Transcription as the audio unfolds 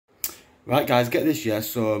Right guys, get this, yeah,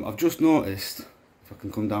 so I've just noticed, if I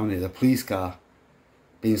can come down here, the police car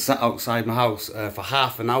being sat outside my house for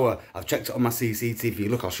half an hour. I've checked it on my CCTV,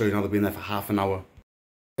 look, I'll show you now, they've been there for half an hour.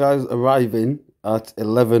 Guys arriving at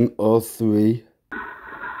 11:03,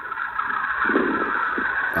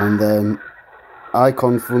 and then I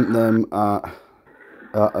confront them at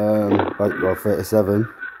 37.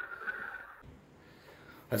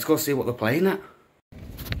 Let's go see what they're playing at.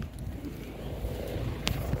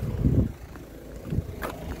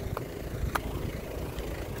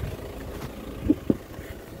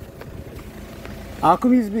 How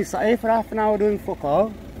come you've been sat here for half an hour doing fuck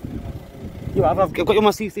all? You have, I've got you on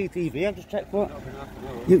my CCTV, I've just checked what.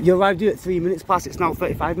 You arrived here at 3 minutes past, it's now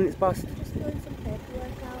 35 minutes past. Just doing some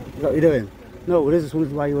paperwork out. Is that what you're doing? No, it is, just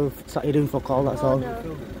wondering why you were sat here doing fuck all, that's all.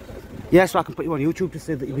 No. Yeah, so I can put you on YouTube to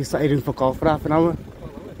say that you've been sat here doing fuck all for half an hour.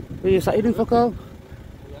 Are you sat here doing fuck all?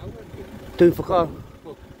 Doing fuck all?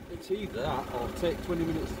 Look, it's either that or take 20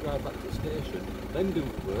 minutes to drive back to the station, then do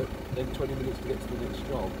work, then 20 minutes to get to the next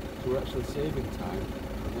job. So we're actually saving time,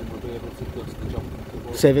 and then we'll be able to go to the job.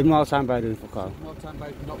 Saving more time by doing fuck all? More time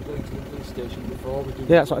by not going to the police station before we do.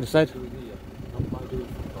 Yeah, that's what I just said. Here, not by doing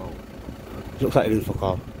fuck all. It looks like you're doing fuck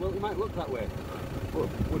all. Well, it might look that way, but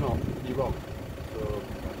we're not. You're wrong. So.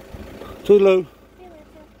 Toodaloo. See you later.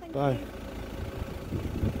 Thank Bye. you.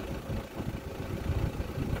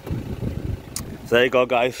 So there you go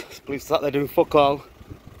guys, police sat there doing fuck all.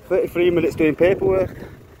 33 minutes doing paperwork,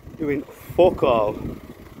 doing fuck all.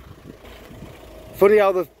 Funny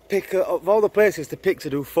how they pick, of all the places to pick to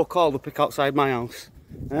do fuck all, they pick outside my house.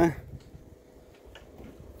 Eh?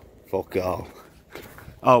 Fuck all.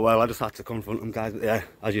 Oh well, I just had to confront them guys, but yeah,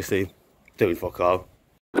 as you see, doing fuck all.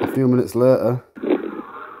 A few minutes later.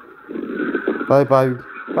 Bye bye,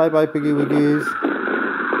 bye bye piggy wiggies.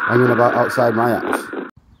 Hanging about outside my house.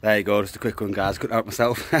 There you go, just a quick one guys, couldn't help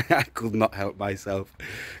myself. I could not help myself.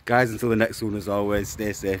 Guys, until the next one, as always,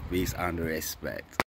 stay safe, peace and respect.